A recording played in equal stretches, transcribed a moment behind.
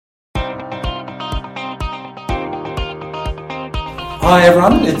Hi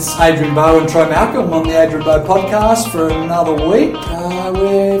everyone, it's Adrian Bow and Troy Malcolm on the Adrian Bow podcast for another week.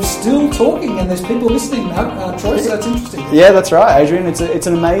 We're still talking and there's people listening now, Troy, so that's interesting. Yeah, that's right, Adrian. It's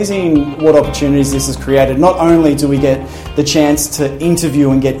an amazing what opportunities this has created. Not only do we get the chance to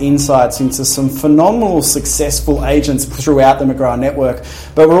interview and get insights into some phenomenal successful agents throughout the McGrath network,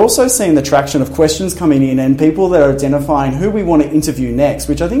 but we're also seeing the traction of questions coming in and people that are identifying who we want to interview next,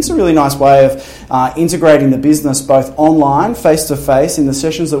 which I think is a really nice way of integrating the business both online, face-to-face, in the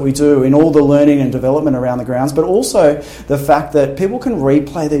sessions that we do, in all the learning and development around the grounds, but also the fact that people can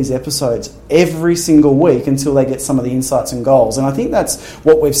replay these episodes every single week until they get some of the insights and goals. And I think that's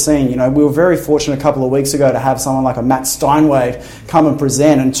what we've seen. You know, we were very fortunate a couple of weeks ago to have someone like a Matt Steinwade come and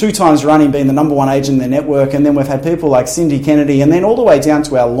present, and 2 times running being the number one agent in their network. And then we've had people like Cindy Kennedy, and then all the way down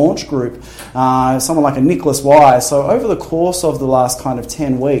to our launch group, someone like a Nicholas Wise. So over the course of the last kind of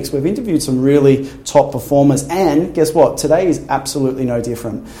 10 weeks, we've interviewed some really top performers. And guess what? Today is absolutely no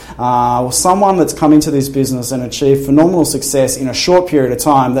different. Someone that's come into this business and achieved phenomenal success in a short period of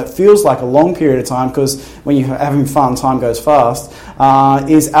time that feels like a long period of time, because when you're having fun, time goes fast,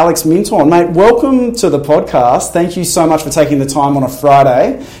 is Alex Mintorn. Mate, welcome to the podcast. Thank you so much for taking the time on a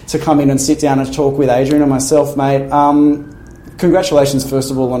Friday to come in and sit down and talk with Adrian and myself, mate. Congratulations,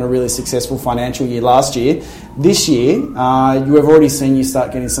 first of all, on a really successful financial year last year. This year, you have already seen you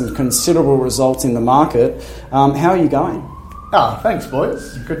start getting some considerable results in the market. How are you going? Oh, thanks,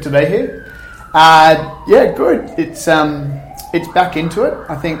 boys. Good to be here. Yeah, good. It's back into it.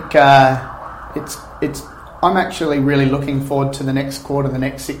 I think I'm actually really looking forward to the next quarter, the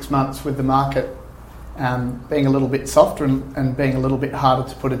next 6 months, with the market being a little bit softer and being a little bit harder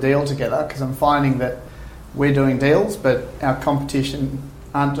to put a deal together, because I'm finding that we're doing deals, but our competition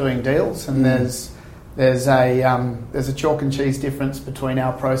aren't doing deals, and there's a chalk and cheese difference between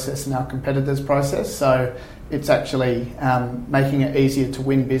our process and our competitors' process. So it's actually making it easier to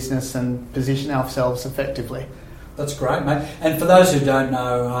win business and position ourselves effectively. That's great, mate. And for those who don't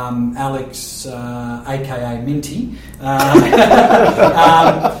know, Alex, aka Minty,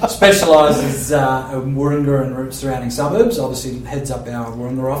 specialises in Warringah and surrounding suburbs. Obviously, heads up our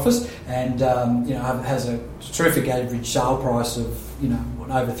Warringah office, and has a terrific average sale price of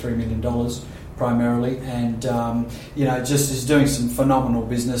over $3 million primarily, and just is doing some phenomenal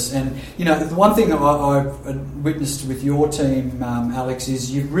business. And the one thing that I've witnessed with your team, Alex,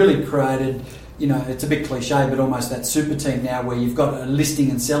 is you've really created. It's a bit cliche, but almost that super team now, where you've got a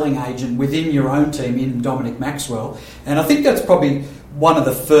listing and selling agent within your own team in Dominic Maxwell. And I think that's probably one of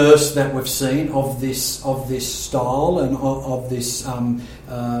the first that we've seen of this style and of this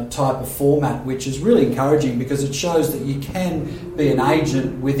type of format, which is really encouraging, because it shows that you can be an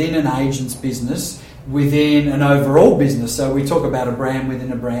agent within an agent's business, within an overall business. So we talk about a brand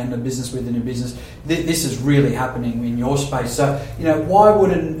within a brand, a business within a business. This is really happening in your space. So, why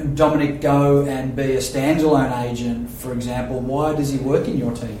wouldn't Dominic go and be a standalone agent, for example? Why does he work in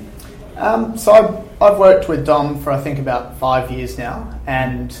your team? So I've worked with Dom for I think about 5 years now,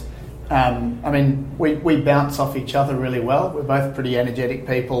 and we bounce off each other really well. We're both pretty energetic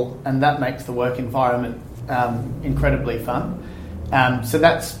people, and that makes the work environment incredibly fun. So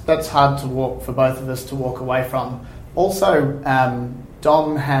that's hard to walk for both of us to walk away from. Also,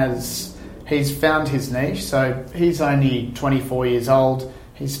 Dom he's found his niche. So he's only 24 years old.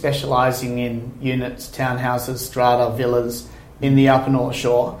 He's specialising in units, townhouses, strata, villas in the Upper North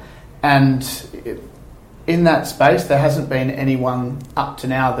Shore. And in that space, there hasn't been anyone up to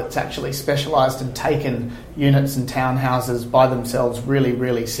now that's actually specialised and taken units and townhouses by themselves really,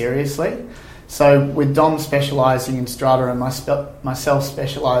 really seriously. So with Dom specialising in strata and myself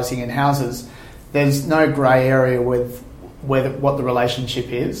specialising in houses, there's no grey area with what the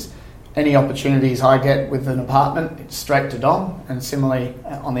relationship is. Any opportunities I get with an apartment, it's straight to Dom, and similarly,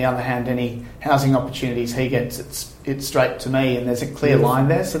 on the other hand, any housing opportunities he gets, it's straight to me, and there's a clear line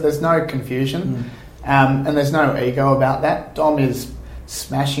there, so there's no confusion, and there's no ego about that. Dom is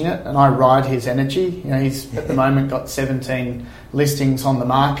smashing it, and I ride his energy. He's at the moment got 17 listings on the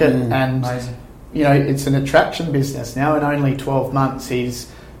market, and amazing. It's an attraction business now. In only 12 months, he's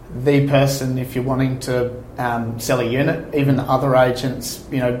the person if you're wanting to sell a unit. Even other agents,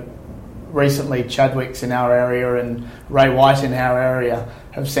 recently Chadwick's in our area and Ray White in our area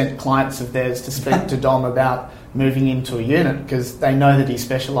have sent clients of theirs to speak to Dom about moving into a unit, because they know that he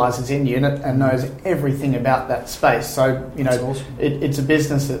specialises in unit and knows everything about that space. So awesome. It's a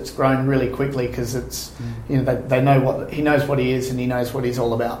business that's grown really quickly, because it's they know he knows what he is, and he knows what he's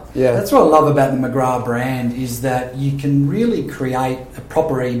all about. Yeah, that's what I love about the McGrath brand, is that you can really create a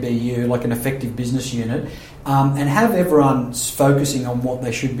proper EBU, like an effective business unit, and have everyone focusing on what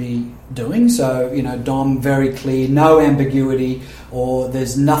they should be doing. So, Dom, very clear, no ambiguity, or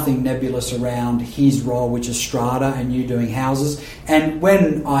there's nothing nebulous around his role, which is strata, and you doing houses. And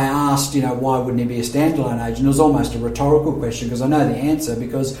when I asked, why wouldn't he be a standalone agent, it was almost a rhetorical question, because I know the answer,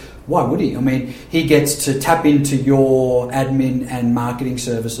 because why would he? I mean, he gets to tap into your admin and marketing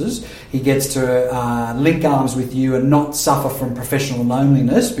services. He gets to link arms with you and not suffer from professional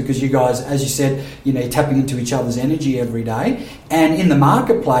loneliness, because you guys, as you said, you're tapping into each other's energy every day. And in the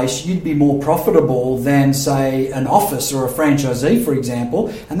marketplace, you'd be more profitable than, say, an office or a franchisee, for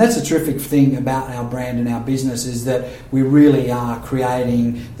example. And that's a terrific thing about our brand and our business, is that we really are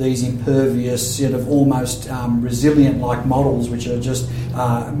creating these impervious, sort of almost resilient-like models, which are just,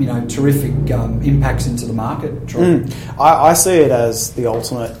 terrific impacts into the market. I see it as the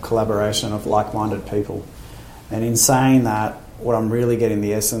ultimate collaboration of like-minded people. And in saying that, what I'm really getting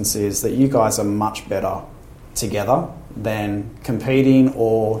the essence is that you guys are much better together than competing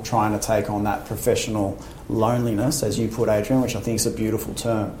or trying to take on that professional loneliness, as you put, Adrian, which I think is a beautiful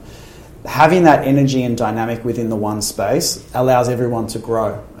term. Having that energy and dynamic within the one space allows everyone to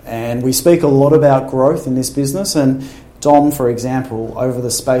grow. And we speak a lot about growth in this business. And Dom, for example, over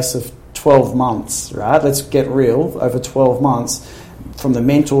the space of 12 months, right? Let's get real, over 12 months, from the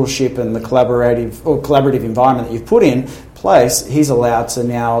mentorship and the collaborative environment that you've put in place, he's allowed to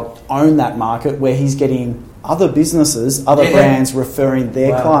now own that market where he's getting other businesses, other brands referring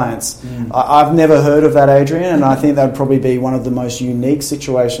their clients. I've never heard of that, Adrian, and I think that would probably be one of the most unique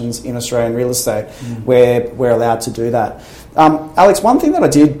situations in Australian real estate where we're allowed to do that. Alex, one thing that I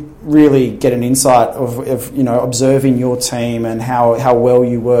did really get an insight of observing your team and how well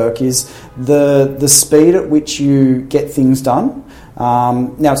you work is the speed at which you get things done.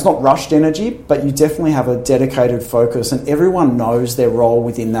 Now, it's not rushed energy, but you definitely have a dedicated focus, and everyone knows their role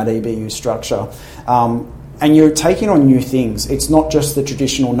within that EBU structure. And you're taking on new things. It's not just the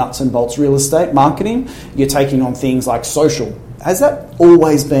traditional nuts and bolts real estate marketing. You're taking on things like social. Has that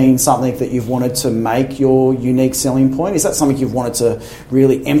always been something that you've wanted to make your unique selling point? Is that something you've wanted to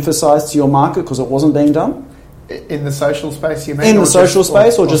really emphasise to your market because it wasn't being done? In the social space, you mean? In the social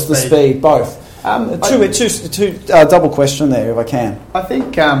space or just the speed? Both. Two double question there, if I can. I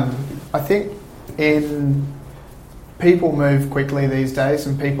think in people move quickly these days,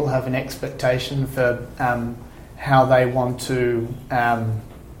 and people have an expectation for how they want to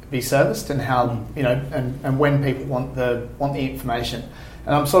be serviced, and how and when people want the information.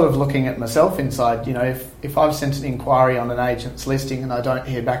 And I'm sort of looking at myself inside. If I've sent an inquiry on an agent's listing and I don't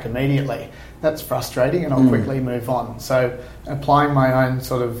hear back immediately, that's frustrating, and I'll quickly move on. So applying my own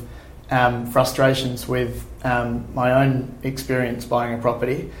sort of frustrations with my own experience buying a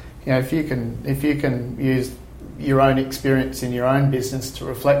property, if you can use your own experience in your own business to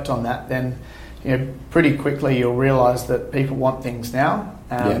reflect on that, then pretty quickly you'll realise that people want things now.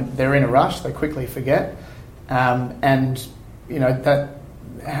 They're in a rush, they quickly forget, and that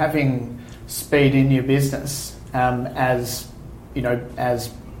having speed in your business as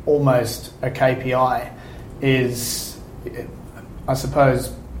almost a KPI is, I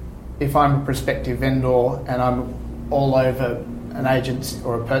suppose, if I'm a prospective vendor and I'm all over an agent's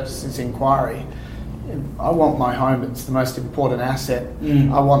or a purchaser's inquiry, I want my home, it's the most important asset.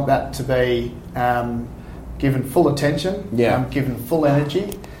 I want that to be given full attention, given full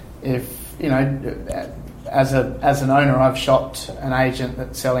energy. If, as an owner, I've shopped an agent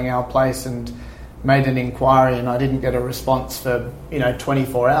that's selling our place and made an inquiry and I didn't get a response for,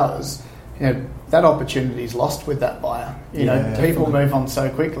 24 hours, that opportunity is lost with that buyer. People move on so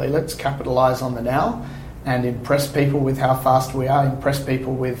quickly. Let's capitalise on the now and impress people with how fast we are, impress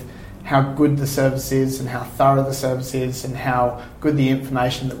people with how good the service is and how thorough the service is and how good the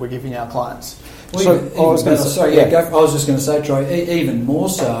information that we're giving our clients. Well, I was just going to say, Troy, even more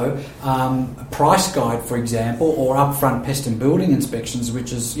so, a price guide, for example, or upfront pest and building inspections,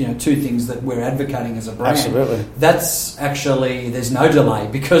 which is, two things that we're advocating as a brand. Absolutely. That's actually, there's no delay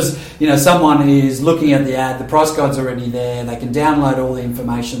because, someone is looking at the ad, the price guide's already there, they can download all the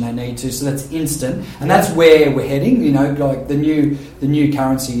information they need to, so that's instant. And that's where we're heading, like the new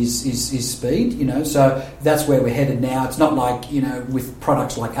currency is speed, so that's where we're headed now. It's not like, with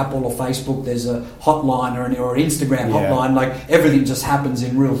products like Apple or Facebook, there's a hotline or an Instagram hotline, like everything just happens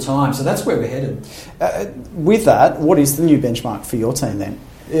in real time. So that's where we're headed. With that, what is the new benchmark for your team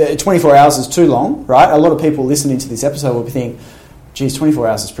then? 24 hours is too long, right? A lot of people listening to this episode will be thinking, geez, 24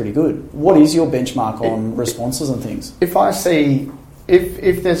 hours is pretty good. What is your benchmark on responses and things? If I see,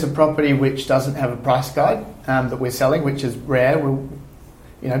 if there's a property which doesn't have a price guide that we're selling, which is rare,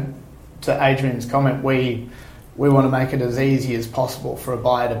 to Adrian's comment, we want to make it as easy as possible for a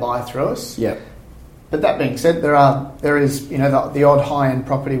buyer to buy through us. Yep. But that being said, there is the odd high-end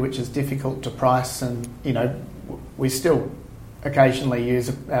property which is difficult to price, and we still occasionally use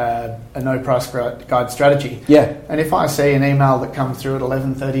a no price guide strategy. Yeah. And if I see an email that comes through at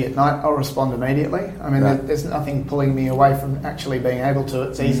 11:30 at night, I'll respond immediately. I mean, there's nothing pulling me away from actually being able to.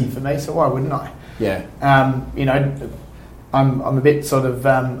 It's easy for me, so why wouldn't I? Yeah. I'm a bit sort of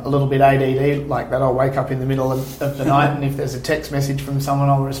a little bit ADD like that. I'll wake up in the middle of the night, and if there's a text message from someone,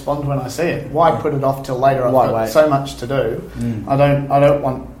 I'll respond when I see it. Why put it off till later? I've got so much to do. I don't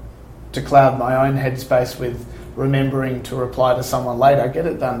want to cloud my own headspace with remembering to reply to someone later. Get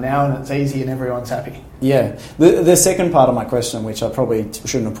it done now, and it's easy, and everyone's happy. Yeah. The second part of my question, which I probably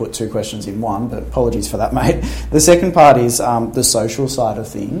shouldn't have put two questions in one, but apologies for that, mate. The second part is the social side of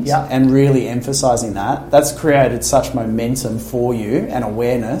things, and really emphasising that. That's created such momentum for you and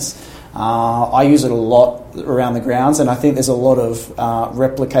awareness. I use it a lot around the grounds, and I think there's a lot of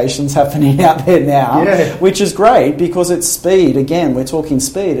replications happening out there now, which is great because it's speed. Again, we're talking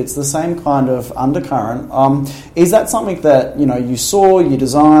speed. It's the same kind of undercurrent. Is that something that you saw, you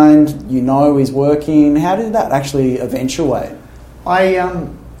designed, is working? How did that actually eventuate? So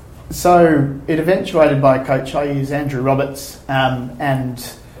it eventuated by a coach. I use Andrew Roberts, and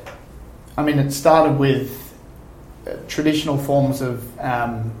I mean it started with traditional forms of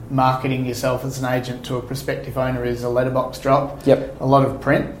marketing yourself as an agent to a prospective owner is a letterbox drop, a lot of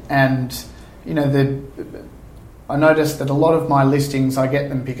print, and I noticed that a lot of my listings, I get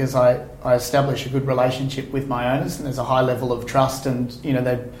them because I establish a good relationship with my owners, and there's a high level of trust, and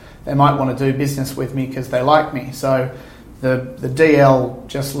they might want to do business with me because they like me. So the DL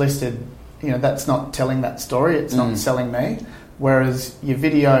just listed, that's not telling that story. It's not selling me. Whereas your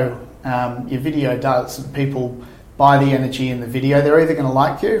video does. People buy the energy in the video. They're either going to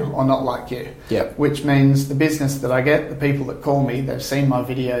like you or not like you. Which means the business that I get, the people that call me, they've seen my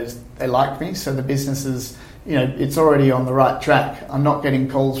videos, they like me. So the business is, it's already on the right track. I'm not getting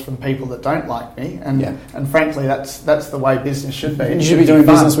calls from people that don't like me, and frankly, that's the way business should be. You should be doing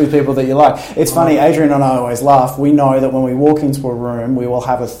business with people that you like. It's funny, Adrian and I always laugh. We know that when we walk into a room, we will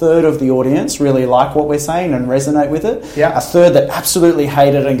have a third of the audience really like what we're saying and resonate with it. A third that absolutely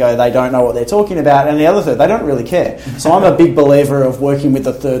hate it and go, they don't know what they're talking about, and the other third, they don't really care. So I'm a big believer of working with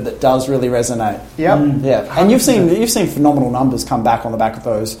the third that does really resonate. And you've seen phenomenal numbers come back on the back of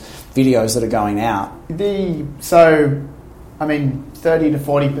those videos that are going out. 30 to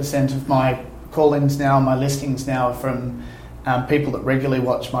 40% of my call-ins now, my listings now are from people that regularly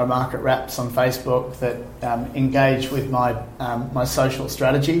watch my market wraps on Facebook, that engage with my social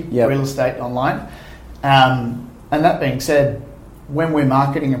strategy, real estate online. And that being said, when we're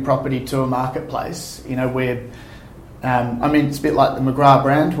marketing a property to a marketplace, we're it's a bit like the McGrath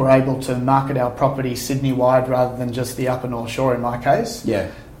brand. We're able to market our property Sydney-wide rather than just the Upper North Shore in my case.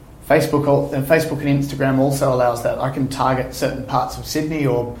 Facebook and Instagram also allows that. I can target certain parts of Sydney,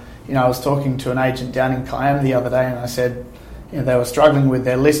 or I was talking to an agent down in Kiama the other day, and I said, they were struggling with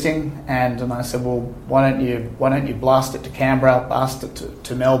their listing, and I said, well, why don't you blast it to Canberra, blast it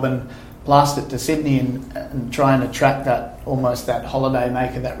to Melbourne, blast it to Sydney, and try and attract that holiday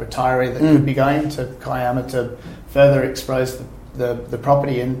maker, that retiree that could be going to Kiama to further expose the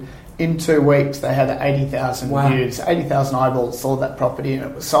property. And in 2 weeks, they had 80,000 views, 80,000 eyeballs saw that property, and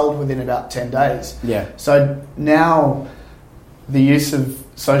it was sold within about 10 days. So now the use of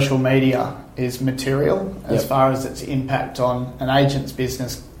social media is material as far as its impact on an agent's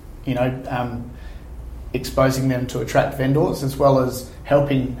business, exposing them to attract vendors, as well as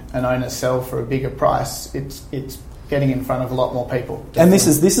helping an owner sell for a bigger price. It's getting in front of a lot more people. Definitely. And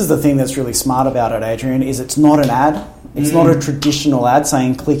this is the thing that's really smart about it, Adrian, is it's not an ad. It's not a traditional ad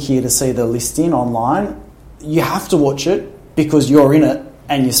saying click here to see the listing online. You have to watch it because you're in it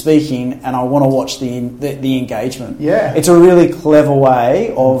and you're speaking, and I want to watch the engagement. It's a really clever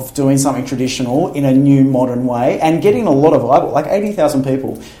way of doing something traditional in a new modern way and getting a lot of eyeballs, like 80,000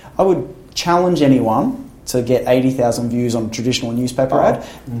 people. I would challenge anyone to get 80,000 views on a traditional newspaper ad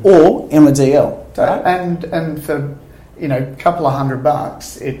or in the DL. Right? And for a couple of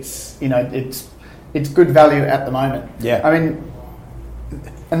 $100, it's good value at the moment.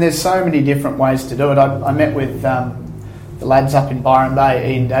 And there's so many different ways to do it. I met with the lads up in Byron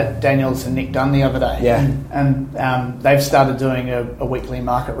Bay, Ian Daniels and Nick Dunn, the other day. And they've started doing a weekly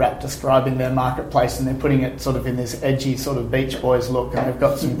market wrap describing their marketplace, and they're putting it sort of in this edgy sort of Beach Boys look, and they've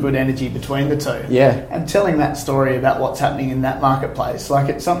got some good energy between the two. And telling that story about what's happening in that marketplace, like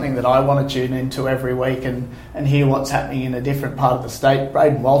it's something that I want to tune into every week and hear what's happening in a different part of the state.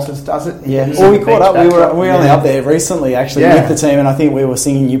 Braden Walters does it. Well, we caught up. We were only up there recently, actually, with the team, and I think we were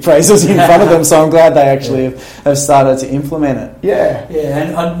singing you praises in front of them, so I'm glad they actually have started to implement implement it. Yeah.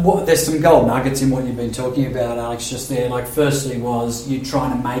 There's some gold nuggets in what you've been talking about, Alex, just there. Like, firstly was you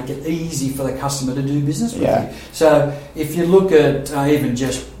trying to make it easy for the customer to do business with you. So if you look at even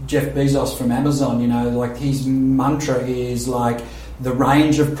Jeff Bezos from Amazon, like his mantra is like the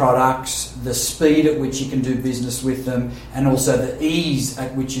range of products, the speed at which you can do business with them, and also the ease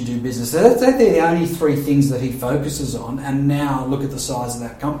at which you do business. So they're the only three things that he focuses on, and now look at the size of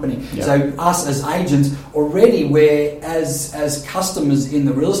that company. Yep. So us as agents already, where as customers in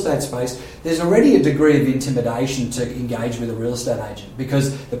the real estate space, there's already a degree of intimidation to engage with a real estate agent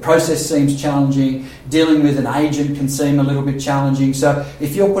because the process seems challenging. Dealing with an agent can seem a little bit challenging. So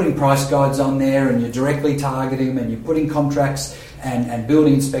if you're putting price guides on there and you're directly targeting them and you're putting contracts and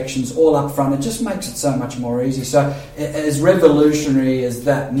building inspections all up front, it just makes it so much more easy. So as revolutionary as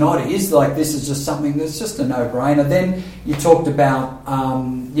that not is, like, this is just something that's just a no-brainer. Then you talked about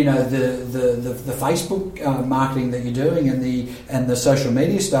the Facebook marketing that you're doing and the social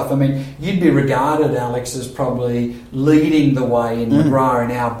media stuff. I mean, you'd be regarded, Alex, as probably leading the way in McGrath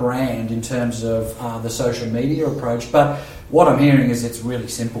and our brand in terms of the social media approach. But what I'm hearing is it's really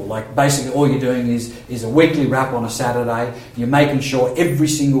simple. Like, basically all you're doing is a weekly wrap on a Saturday. You're making sure every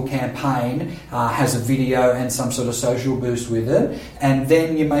single campaign has a video and some sort of social boost with it. And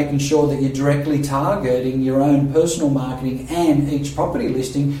then you're making sure that you're directly targeting your own personal marketing and each property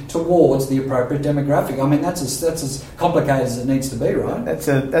listing towards the appropriate demographic. I mean, that's as complicated as it needs to be, right? That's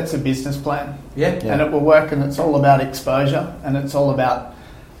a business plan. Yeah. And it will work, and it's all about exposure, and it's all about,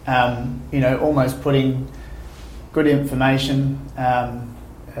 almost putting good information,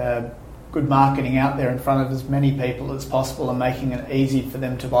 good marketing out there in front of as many people as possible and making it easy for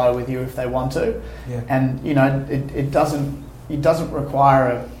them to buy with you if they want to. Yeah. And it doesn't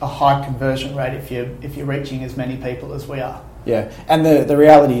require a high conversion rate if you're reaching as many people as we are. Yeah, and the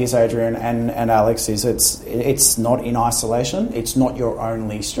reality is, Adrian and Alex, is it's not in isolation. It's not your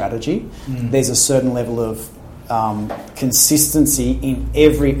only strategy. There's a certain level of consistency in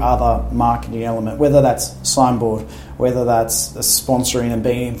every other marketing element, whether that's signboard, whether that's sponsoring and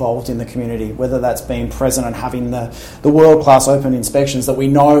being involved in the community, whether that's being present and having the world-class open inspections that we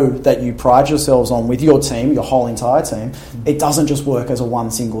know that you pride yourselves on with your team, your whole entire team. It doesn't just work as a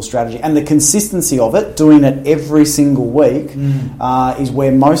one single strategy. And the consistency of it, doing it every single week, is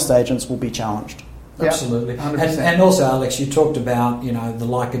where most agents will be challenged. Absolutely. And also, Alex, you talked about, the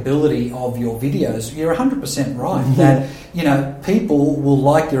likability of your videos. You're 100% right that, people will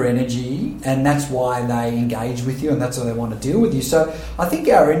like your energy, and that's why they engage with you and that's why they want to deal with you. So I think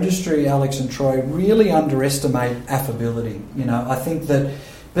our industry, Alex and Troy, really underestimate affability. I think that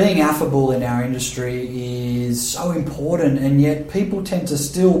being affable in our industry is so important, and yet people tend to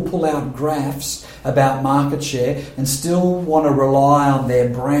still pull out graphs about market share and still want to rely on their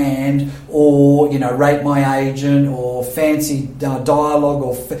brand or, rate my agent or fancy dialogue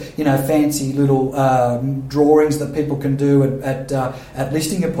or, fancy little drawings that people can do at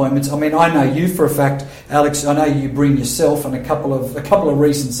listing appointments. I mean, I know you for a fact, Alex. I know you bring yourself and a couple of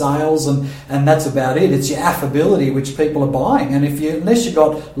recent sales, and that's about it. It's your affability which people are buying, and unless you've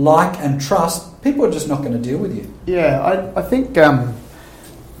got like and trust, people are just not going to deal with you. Yeah, I think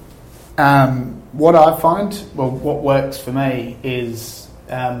what I find, what works for me is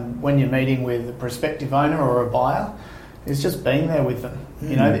when you're meeting with a prospective owner or a buyer, is just being there with them.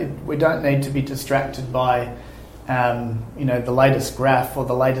 We don't need to be distracted by the latest graph or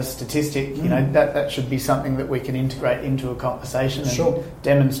the latest statistic. That should be something that we can integrate into a conversation and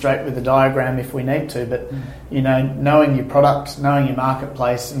demonstrate with a diagram if we need to. But knowing your product, knowing your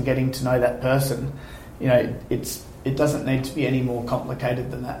marketplace, and getting to know that person, it doesn't need to be any more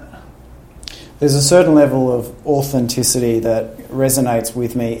complicated than that. There's a certain level of authenticity that resonates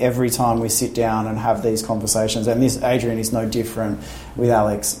with me every time we sit down and have these conversations. And this, Adrian, is no different with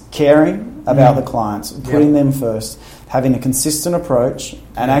Alex. Caring about the clients, putting them first, having a consistent approach,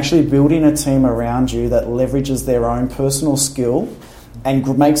 and actually building a team around you that leverages their own personal skill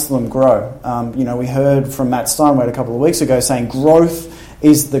and makes them grow. We heard from Matt Steinway a couple of weeks ago saying growth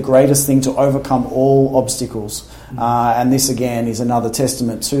is the greatest thing to overcome all obstacles. And this, again, is another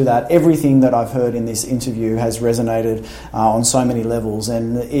testament to that. Everything that I've heard in this interview has resonated on so many levels.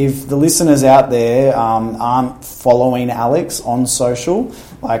 And if the listeners out there aren't following Alex on social,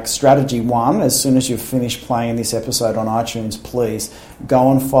 like strategy one, as soon as you've finished playing this episode on iTunes, please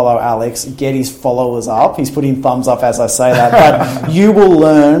go and follow Alex, get his followers up. He's putting thumbs up as I say that. But you will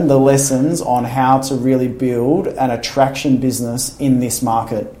learn the lessons on how to really build an attraction business in this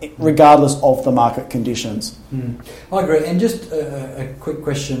market, regardless of the market conditions. I agree. And just a quick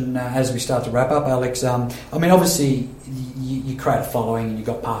question as we start to wrap up, Alex. Obviously, you create a following and you've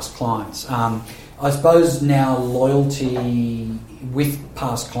got past clients. I suppose now loyalty with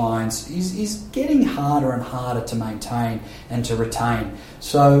past clients is getting harder and harder to maintain and to retain.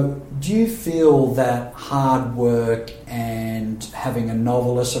 So do you feel that hard work and having a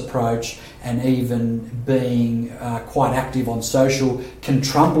novelist approach and even being quite active on social can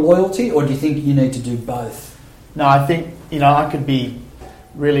trump loyalty, or do you think you need to do both? No, I think, I could be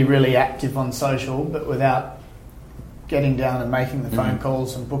really, really active on social, but without getting down and making the phone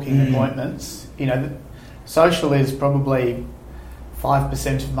calls and booking appointments. Social is probably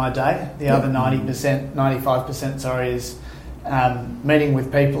 5% of my day. The other 95%, is meeting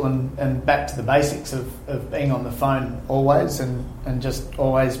with people and back to the basics of being on the phone always and just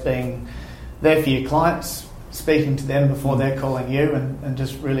always being there for your clients, speaking to them before they're calling you, and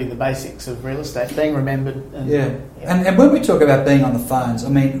just really the basics of real estate, being remembered. And when we talk about being on the phones, I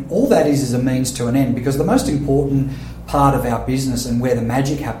mean, all that is a means to an end, because the most important part of our business and where the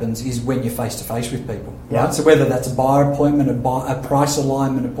magic happens is when you're face-to-face with people, right? So whether that's a buyer appointment, a price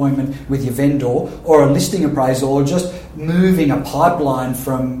alignment appointment with your vendor, or a listing appraisal, or just moving a pipeline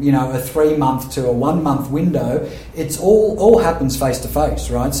from, a 3-month to a 1-month window, it's all happens face-to-face,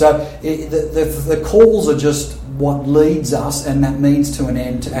 right? So the calls are just what leads us, and that means to an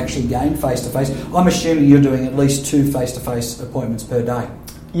end to actually gain face-to-face. I'm assuming you're doing at least 2 face-to-face appointments per day.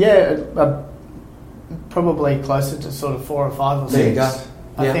 Yeah, probably closer to sort of 4 or 5 or 6. There you go.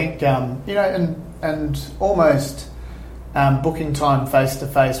 I think, and almost booking time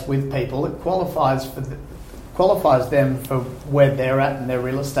face-to-face with people, it qualifies them for where they're at in their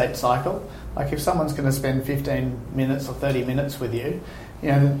real estate cycle. Like if someone's going to spend 15 minutes or 30 minutes with you,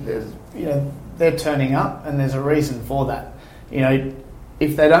 they're turning up, and there's a reason for that.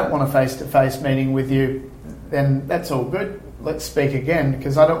 If they don't want a face-to-face meeting with you, then that's all good. Let's speak again,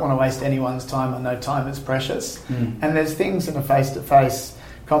 because I don't want to waste anyone's time. I know time is precious, and there's things in a face-to-face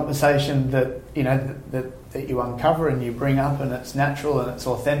conversation that that you uncover and you bring up, and it's natural and it's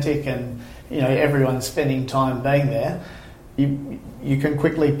authentic, and everyone's spending time being there. You can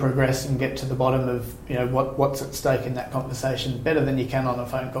quickly progress and get to the bottom of what's at stake in that conversation better than you can on a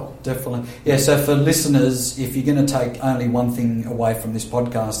phone call. Definitely, yeah. So for listeners, if you're going to take only one thing away from this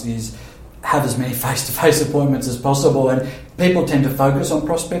podcast, is have as many face-to-face appointments as possible. And people tend to focus on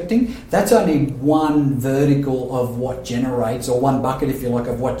prospecting. That's only one vertical of what generates, or one bucket, if you like,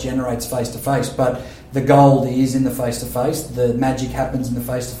 of what generates face-to-face. But the gold is in the face-to-face. The magic happens in the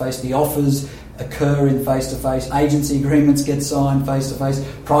face-to-face. The offers occur in face-to-face. Agency agreements get signed face-to-face.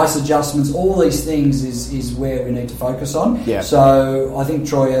 Price adjustments, all these things is where we need to focus on. Yeah. So I think,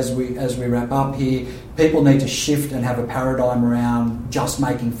 Troy, as we wrap up here, people need to shift and have a paradigm around just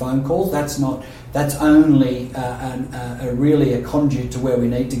making phone calls. That's only really a conduit to where we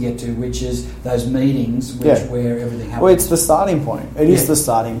need to get to, which is those meetings, where everything happens. Well, it's the starting point. It is the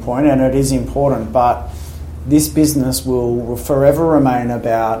starting point, and it is important. But this business will forever remain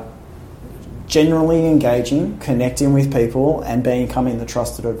about generally engaging, connecting with people, and becoming the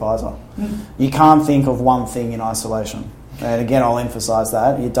trusted advisor. You can't think of one thing in isolation. And again, I'll emphasise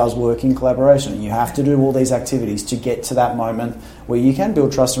that it does work in collaboration. You have to do all these activities to get to that moment where you can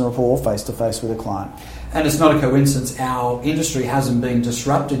build trust and rapport face-to-face with a client. And it's not a coincidence our industry hasn't been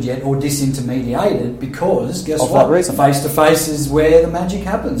disrupted yet or disintermediated, because guess what? Face-to-face is where the magic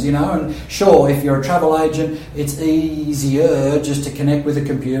happens, And sure, if you're a travel agent, it's easier just to connect with a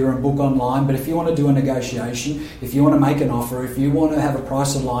computer and book online. But if you want to do a negotiation, if you want to make an offer, if you want to have a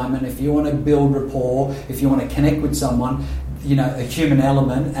price alignment, if you want to build rapport, if you want to connect with someone, a human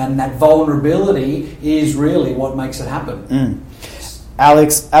element, and that vulnerability is really what makes it happen.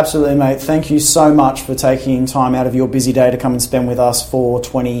 Alex, absolutely, mate. Thank you so much for taking time out of your busy day to come and spend with us for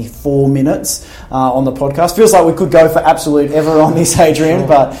 24 minutes on the podcast. Feels like we could go for absolute ever on this, Adrian,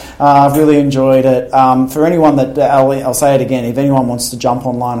 but I've really enjoyed it. For anyone that, I'll say it again, if anyone wants to jump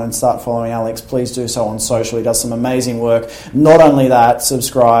online and start following Alex, please do so on social. He does some amazing work. Not only that,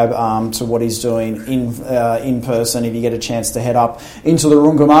 subscribe to what he's doing in person. If you get a chance to head up into the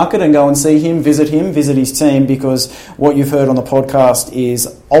Runga market and go and see him, visit his team, because what you've heard on the podcast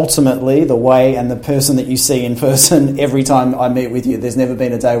is ultimately the way and the person that you see in person every time I meet with you. There's never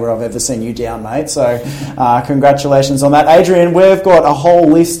been a day where I've ever seen you down, mate. So congratulations on that. Adrian, we've got a whole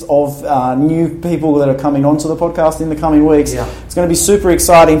list of new people that are coming onto the podcast in the coming weeks. Yeah. It's going to be super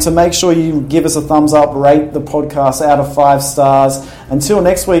exciting. To make sure you give us a thumbs up, rate the podcast out of 5 stars. Until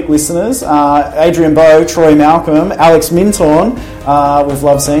next week, listeners, Adrian Bowe, Troy Malcolm, Alex Mintorn, we've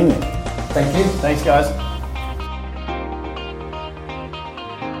loved seeing you. Thank you. Thanks, guys.